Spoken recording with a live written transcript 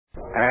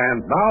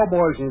And now,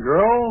 boys and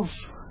girls,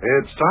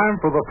 it's time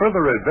for the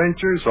further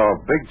adventures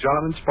of Big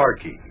John and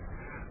Sparky.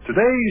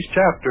 Today's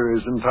chapter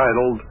is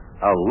entitled,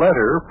 A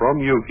Letter from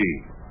Yuki.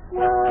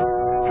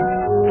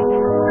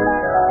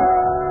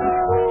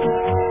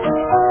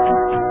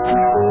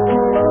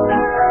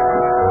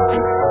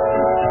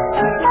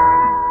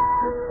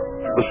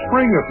 The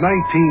spring of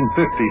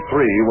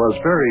 1953 was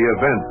very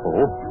eventful.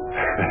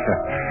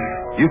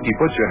 Yuki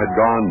Butcher had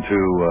gone to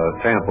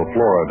Tampa,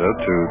 Florida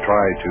to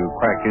try to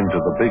crack into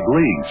the big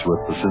leagues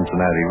with the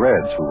Cincinnati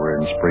Reds, who were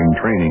in spring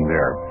training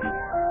there.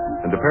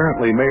 And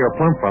apparently Mayor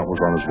Plumfront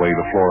was on his way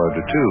to Florida,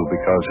 too,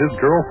 because his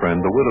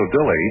girlfriend, the widow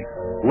Dilly,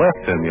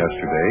 left him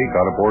yesterday,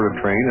 got aboard a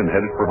train, and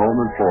headed for home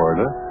in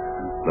Florida.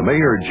 The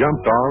mayor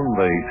jumped on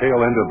the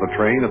tail end of the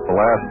train at the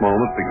last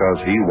moment because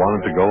he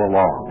wanted to go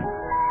along.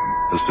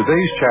 As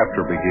today's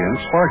chapter begins,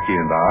 Sparky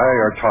and I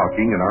are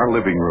talking in our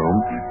living room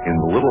in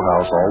the little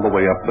house all the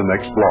way up the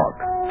next block.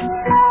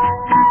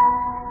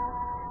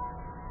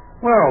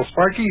 Well,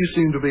 Sparky, you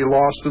seem to be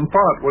lost in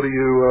thought. What are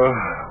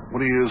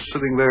you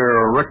sitting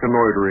there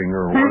reconnoitering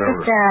or whatever?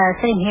 I'm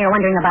just sitting here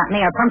wondering about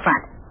Mayor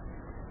Plumfront.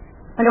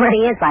 Wonder where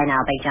he is by now,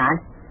 Big John.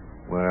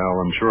 Well,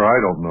 I'm sure I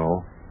don't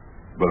know.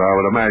 But I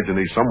would imagine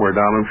he's somewhere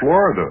down in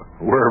Florida,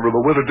 wherever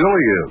the widow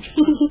Dilly is.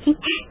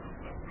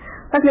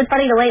 Wasn't it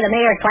funny the way the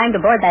mayor climbed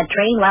aboard that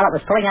train while it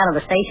was pulling out of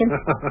the station?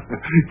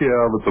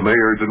 Yeah, but the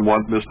mayor didn't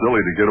want Miss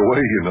Dilly to get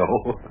away, you know.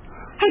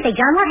 Hey, Big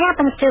John, what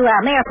happens to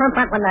Mayor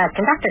Plumfront when the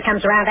conductor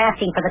comes around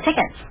asking for the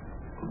tickets?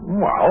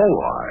 Well,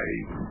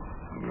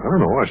 I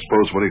don't know. I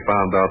suppose when he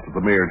found out that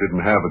the mayor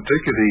didn't have a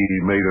ticket,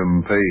 he made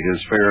him pay his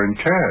fare in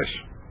cash.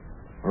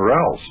 Or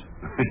else.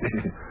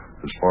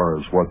 As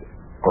far as what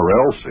or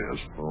else is,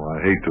 well, I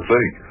hate to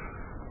think.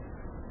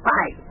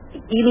 Why?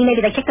 You mean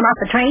maybe they kicked him off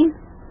the train?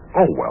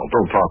 Oh, well,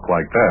 don't talk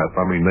like that.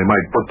 I mean, they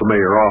might put the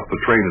mayor off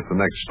the train at the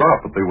next stop,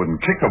 but they wouldn't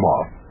kick him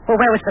off. Well,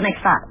 where was the next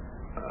stop?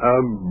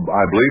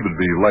 I believe it'd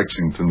be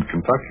Lexington,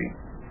 Kentucky.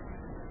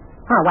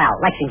 Oh, well,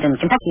 Lexington,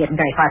 Kentucky isn't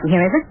very far from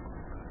here, is it?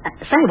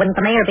 Say, wouldn't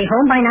the mayor be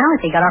home by now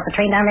if he got off the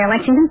train down there in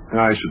Lexington?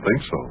 I should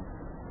think so.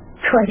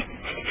 Good.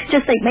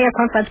 Just think Mayor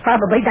Plumfront's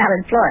probably down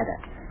in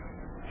Florida.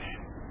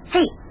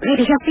 Hey,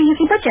 maybe he'll see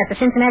Yuki Butcher at the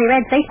Cincinnati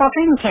Reds baseball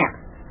training camp.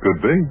 Could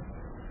be.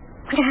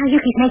 Wonder how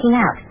Yuki's making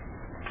out.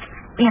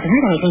 We haven't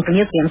heard anything from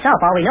Yuki himself.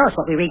 All we know is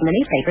what we read in the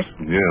newspapers.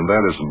 Yeah,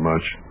 that isn't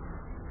much.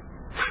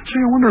 Gee,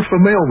 I wonder if the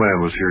mailman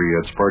was here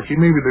yet, Sparky.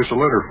 Maybe there's a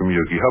letter from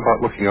Yuki. How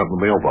about looking out in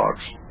the mailbox?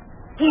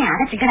 Yeah,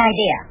 that's a good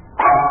idea.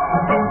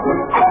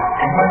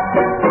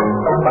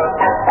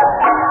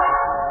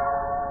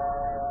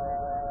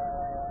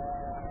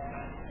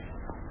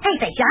 Hey,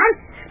 Big John.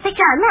 Big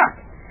John, look.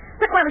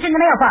 Look what was in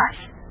the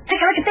mailbox. Take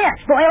a look at this.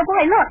 Boy, oh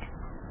boy, look.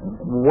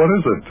 What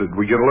is it? Did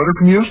we get a letter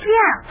from Houston?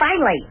 Yeah,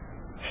 finally.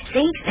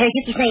 See? There's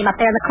Yuki's name up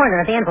there in the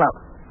corner of the envelope.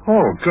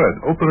 Oh, good.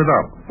 Open it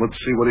up. Let's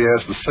see what he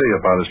has to say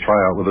about his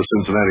tryout with the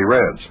Cincinnati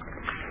Reds.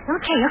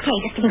 Okay.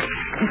 Just give me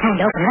time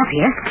to open it up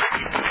here.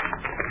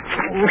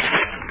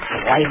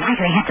 Boy, why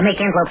do they have to make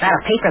envelopes out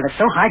of paper that's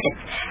so hard to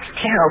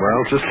tear open?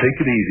 Well, just take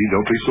it easy.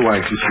 Don't be so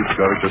anxious. You've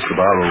got it just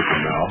about open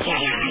now.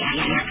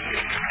 Yeah.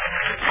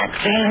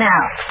 Okay,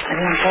 now. Let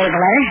me unfold the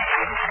letter.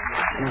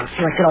 And we'll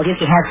see what good old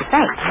Yuki has to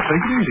say. Well,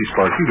 take it easy,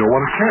 Sparky. You don't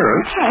want to tear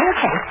it.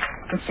 Okay.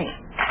 Let's see.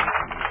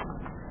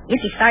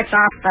 Yuki starts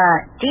off,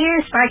 Dear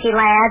Sparky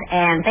Lad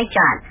and Big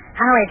John,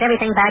 how is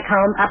everything back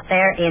home up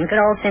there in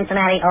good old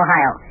Cincinnati,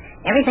 Ohio?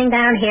 Everything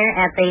down here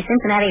at the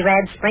Cincinnati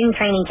Reds spring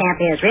training camp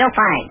is real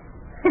fine.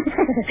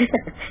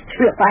 It's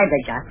real fine,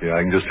 Big John.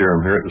 Yeah, I can just hear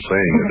him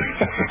saying it.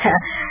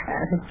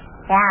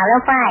 Yeah,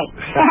 real fine.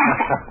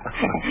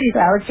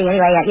 Well, let's see.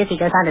 Anyway, Yuki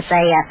goes on to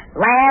say,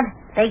 Lad,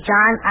 Big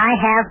John, I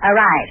have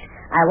arrived.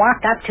 I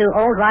walked up to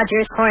old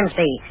Rogers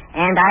Hornsby,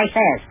 and I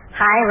says,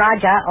 Hi,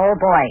 Raja, old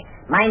boy.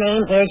 My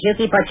name is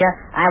Yuki Butcher.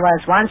 I was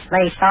once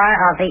the star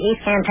of the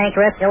East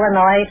Cantankerous,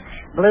 Illinois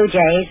Blue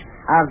Jays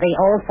of the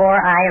old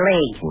 4I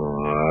League. Well,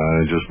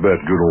 I just bet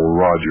good old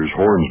Rogers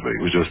Hornsby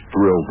was just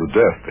thrilled to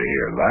death to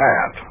hear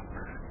that.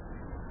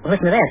 Well,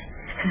 listen to this.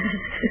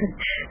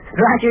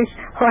 Rogers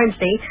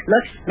Hornsby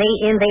looks me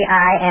in the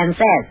eye and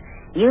says,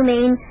 You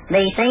mean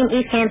the same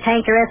East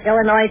Cantankerous,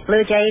 Illinois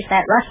Blue Jays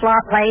that Russ Law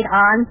played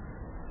on?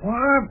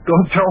 What?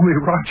 Don't tell me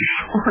Roger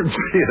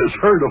Hornsby has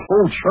heard of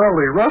old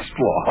Charlie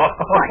Rustlaw.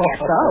 I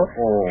guess so.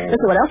 Listen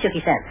to what else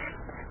Yuki said.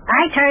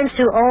 I turns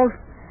to old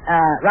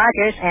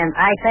Rogers and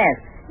I says,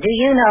 Do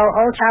you know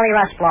old Charlie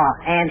Rustlaw?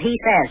 And he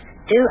says,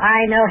 Do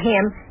I know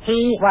him?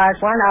 He was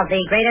one of the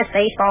greatest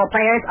baseball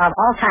players of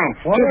all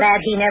time. What? Too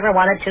bad he never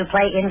wanted to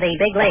play in the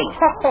big leagues.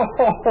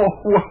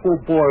 Well,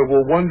 boy,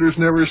 will wonders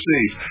never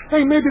cease.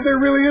 Hey, maybe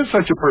there really is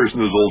such a person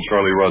as old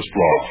Charlie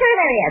Rustlaw. Sure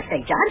there is,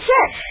 Big John,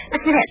 sure.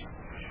 Listen to this.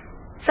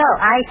 So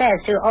I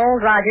says to old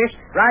Rogers,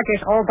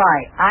 old boy,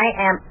 I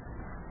am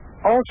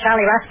old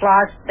Charlie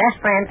Rustlaw's best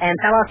friend and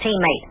fellow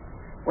teammate.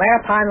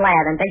 Whereupon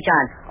Lad and Big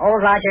John, old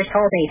Rogers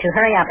told me to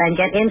hurry up and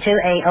get into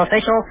a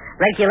official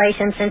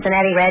regulation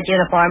Cincinnati Reds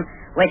uniform,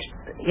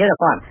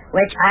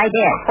 which I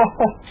did.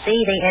 See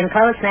the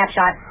enclosed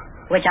snapshot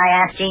which I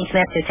asked Gene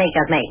Smith to take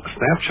of me. A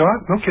snapshot?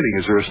 No kidding.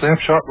 Is there a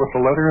snapshot with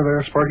the letter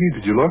there, Sparky?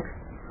 Did you look?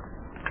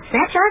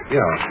 Snapshot? Yeah,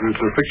 there's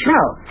a picture.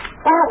 No.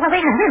 Well, wait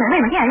a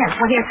minute. Yeah.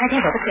 Well, here, I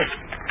think let's see.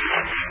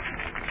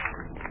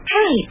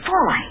 Hey,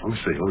 boy. Let me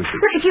see. Look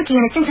at Yuki in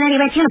a Cincinnati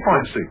Reds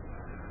uniform. Let's see.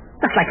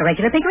 Looks like a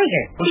regular big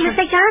leaguer. See this,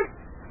 Big John?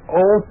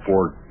 Oh,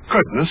 for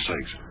goodness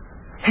sakes.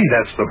 Hey,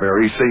 that's the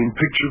very same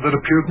picture that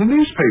appeared in the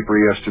newspaper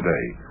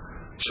yesterday.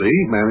 See,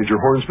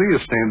 Manager Hornsby is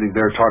standing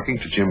there talking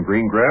to Jim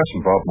Greengrass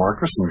and Bob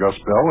Marcus and Gus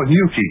Bell and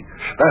Yuki.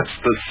 That's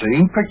the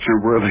same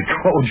picture where they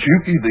called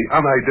Yuki the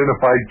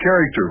unidentified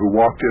character who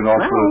walked in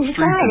off the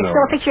street. Right. It's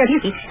still a picture of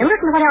Yuki. And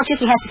listen to what else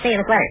Yuki has to say in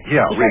his letter.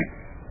 Yeah, he read.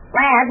 Said,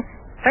 Lad,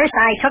 first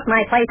I took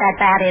my place at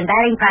bat in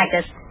batting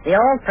practice. The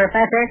old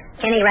Professor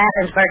Kenny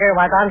Raffensperger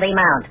was on the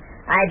mound.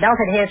 I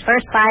belted his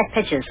first 5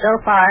 pitches. So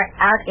far,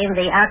 out in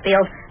the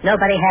outfield,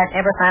 nobody has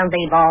ever found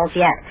the balls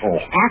yet. Oh.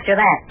 After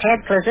that, Ted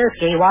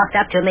Kluszewski walked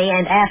up to me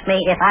and asked me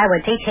if I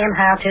would teach him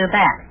how to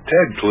bat.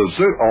 Ted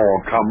Kluszewski? Oh,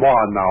 come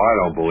on now. I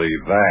don't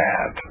believe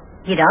that.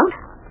 You don't?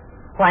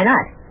 Why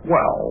not?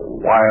 Well,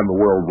 why in the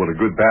world would a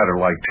good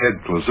batter like Ted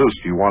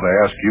Kluszewski want to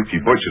ask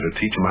Yuki Butcher to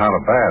teach him how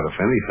to bat? If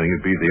anything,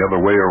 it'd be the other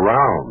way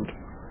around.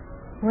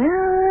 Well,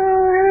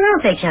 I don't know,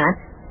 Big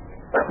John.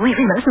 Wait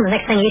a minute. Listen to the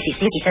next thing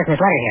Yuki says in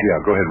his letter here.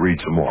 Yeah, go ahead, read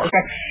some more. He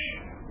said,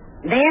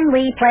 then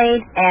we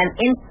played an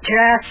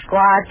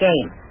intra-squad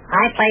game.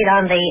 I played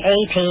on the A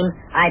team.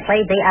 I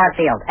played the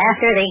outfield.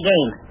 After the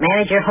game,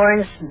 Manager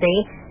Hornsby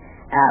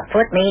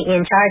put me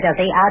in charge of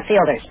the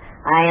outfielders.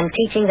 I am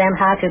teaching them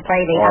how to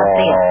play the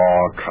outfield.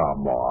 Oh,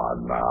 come on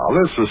now.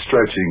 This is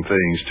stretching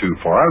things too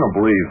far. I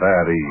don't believe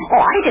that either.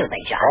 Oh, I do,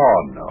 Big John.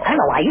 Oh, no. I don't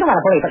know why. You don't want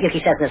to believe what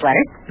Yuki says in his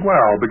letter.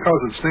 Well, because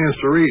it stands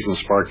to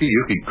reason, Sparky.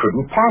 Yuki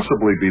couldn't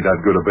possibly be that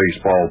good a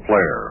baseball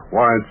player.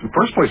 Why, in the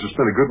first place, it's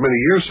been a good many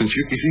years since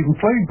Yuki's even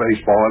played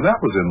baseball, and that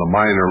was in the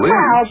minor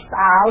leagues.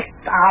 Well,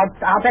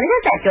 I'll bet it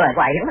is that good.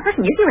 Why,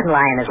 listen, Yuki wouldn't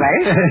lie in his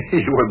letters.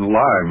 He wouldn't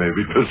lie,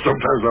 maybe, but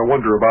sometimes I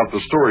wonder about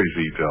the stories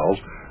he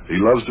tells. He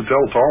loves to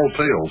tell tall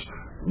tales,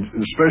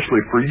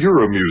 especially for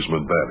your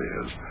amusement, that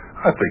is.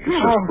 I think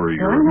it's just for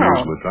your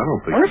amusement. I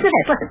don't think... Well, listen to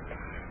this, listen.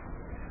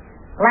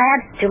 Lad,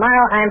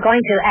 tomorrow I'm going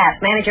to ask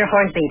Manager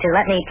Hornsby to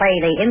let me play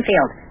the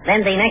infield.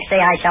 Then the next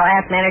day I shall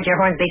ask Manager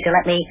Hornsby to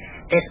let me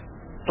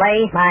display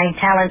my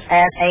talents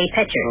as a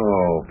pitcher.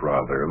 Oh,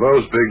 brother,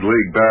 those big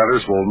league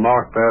batters will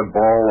knock that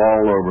ball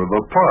all over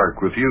the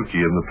park with Yuki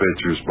in the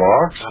pitcher's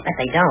box. I bet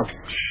they don't.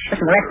 Listen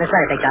to the rest of this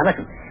letter, Big John,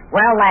 listen.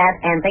 Well, Lad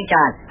and Big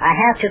John, I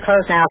have to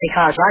close now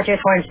because Roger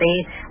Hornsby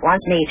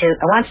wants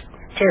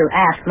to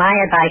ask my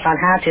advice on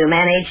how to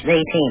manage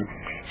the team.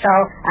 So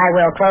I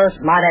will close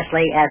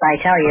modestly as I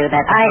tell you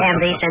that I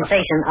am the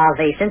sensation of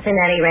the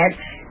Cincinnati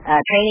Reds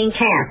training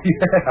camp.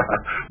 Yeah,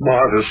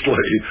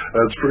 modestly.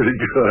 That's pretty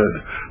good.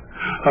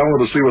 I want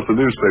to see what the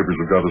newspapers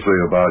have got to say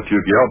about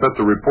Yuki. I'll bet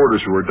the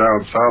reporters who are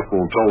down south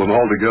will tell an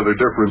altogether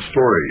different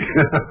story.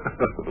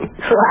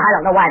 Well, I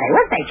don't know why they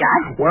would, Big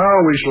John. Well,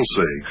 we shall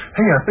see.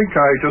 Hey, I think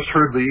I just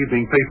heard the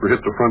evening paper hit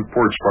the front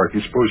porch,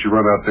 Sparky. Suppose you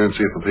run out there and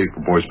see if the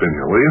paper boy's been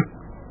here, will you?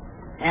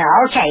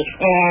 Okay,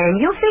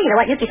 and you'll see that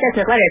what Yuki says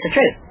in his letter is the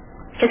truth.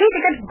 Because he's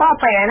a good ball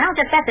player, and I'll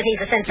just bet that he's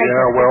a sensation.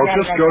 Yeah, well,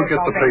 just go get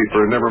the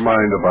paper and never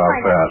mind about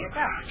that.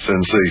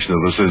 Sensation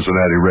of the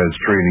Cincinnati Reds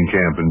training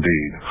camp,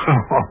 indeed.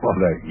 Oh,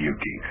 that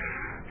Yuki.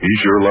 He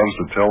sure loves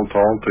to tell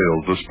tall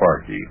tales to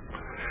Sparky.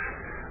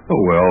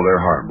 Oh, well,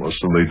 they're harmless,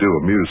 and they do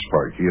amuse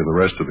Sparky and the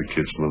rest of the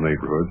kids in the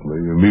neighborhood, and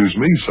they amuse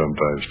me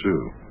sometimes,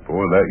 too.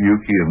 Boy, that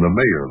Yuki and the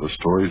mayor, the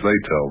stories they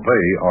tell,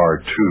 they are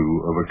two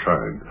of a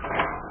kind.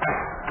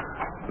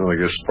 Well, I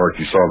guess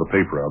Sparky saw the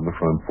paper out on the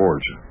front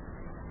porch.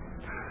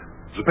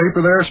 Is the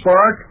paper there,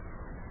 Spark?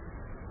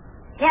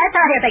 Yeah, it's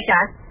out here, Big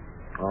John.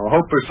 I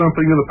hope there's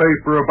something in the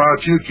paper about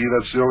Yuki.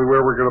 That's the only way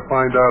we're going to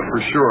find out for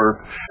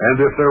sure.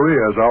 And if there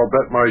is, I'll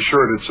bet my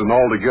shirt it's an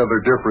altogether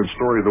different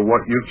story than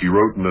what Yuki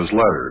wrote in his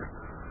letter.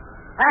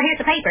 Well, here's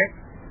the paper.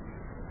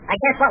 I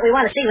guess what we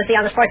want to see would be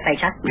on the sports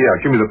page, huh? Yeah,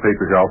 give me the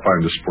paper here. I'll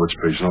find the sports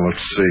page. Now,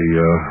 let's see.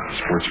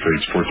 Sports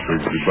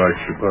page. Be back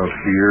about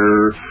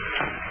here.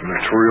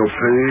 Editorial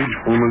page.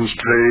 Women's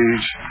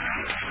page.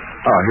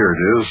 Here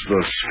it is.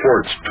 The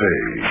sports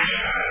page.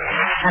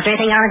 Is there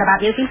anything on it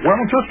about Yuki? Well,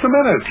 just a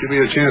minute. Give me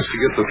a chance to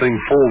get the thing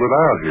folded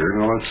out here.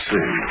 Now, let's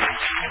see.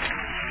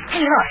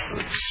 Hey,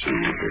 look. Let's see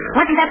here.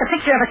 Wasn't that the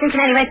picture of a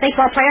Cincinnati Reds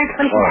baseball player?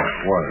 Let me see that.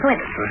 What? Who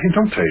is it? Hey,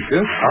 don't take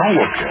it. I'll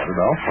look at it.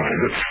 I'll find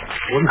it.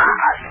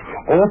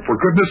 Oh, for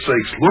goodness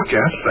sakes, look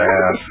at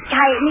that.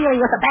 Guy kneeling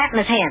with a bat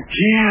in his hand.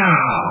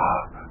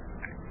 Yeah.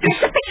 It's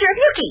the picture of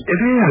Yuki. It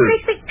is. A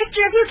great big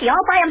picture of Yuki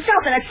all by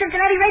himself in a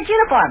Cincinnati Reds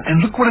uniform.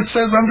 And look what it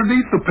says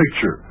underneath the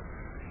picture.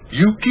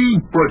 Yuki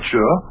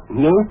Butcher,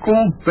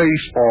 local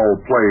baseball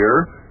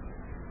player,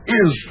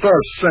 is the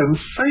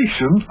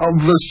sensation of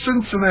the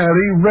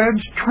Cincinnati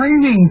Reds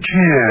training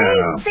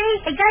camp. See?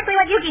 Exactly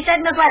what Yuki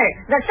said in his letter.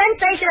 The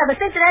sensation of the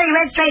Cincinnati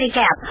Reds training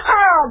camp.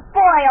 Oh,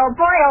 boy, oh,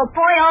 boy, oh,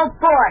 boy, oh,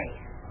 boy.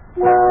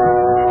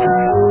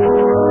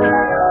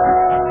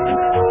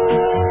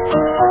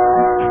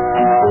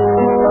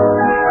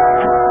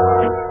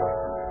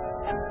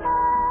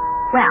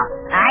 Well,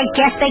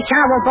 guess Big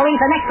John will believe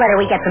the next letter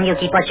we get from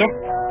Yuki Butcher.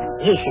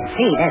 You should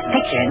see this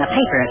picture in the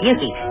paper of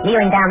Yuki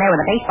kneeling down there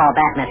with a baseball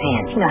bat in his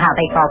hand. You know how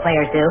baseball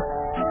players do.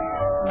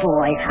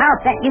 Boy, I'll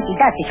bet Yuki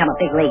does become a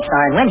big league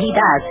star, and when he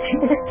does,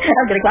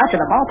 I'm going to go out to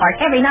the ballpark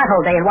every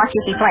knothole day and watch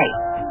Yuki play.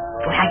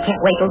 Boy, I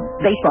can't wait till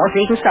baseball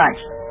season starts.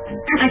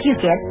 How about you,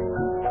 kid?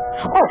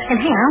 Oh, and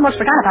hey, I almost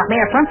forgot about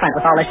Mayor Plumfront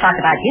with all this talk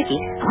about Yuki.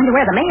 I wonder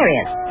where the mayor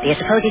is. Do you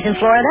suppose he's in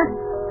Florida?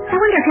 I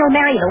wonder if he'll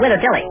marry the widow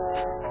Dilly.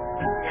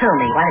 Tell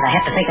me, why did I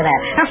have to think of that?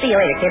 I'll see you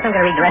later, kids. I'm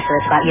going to read the rest of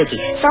this about Yuki.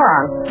 So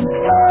long.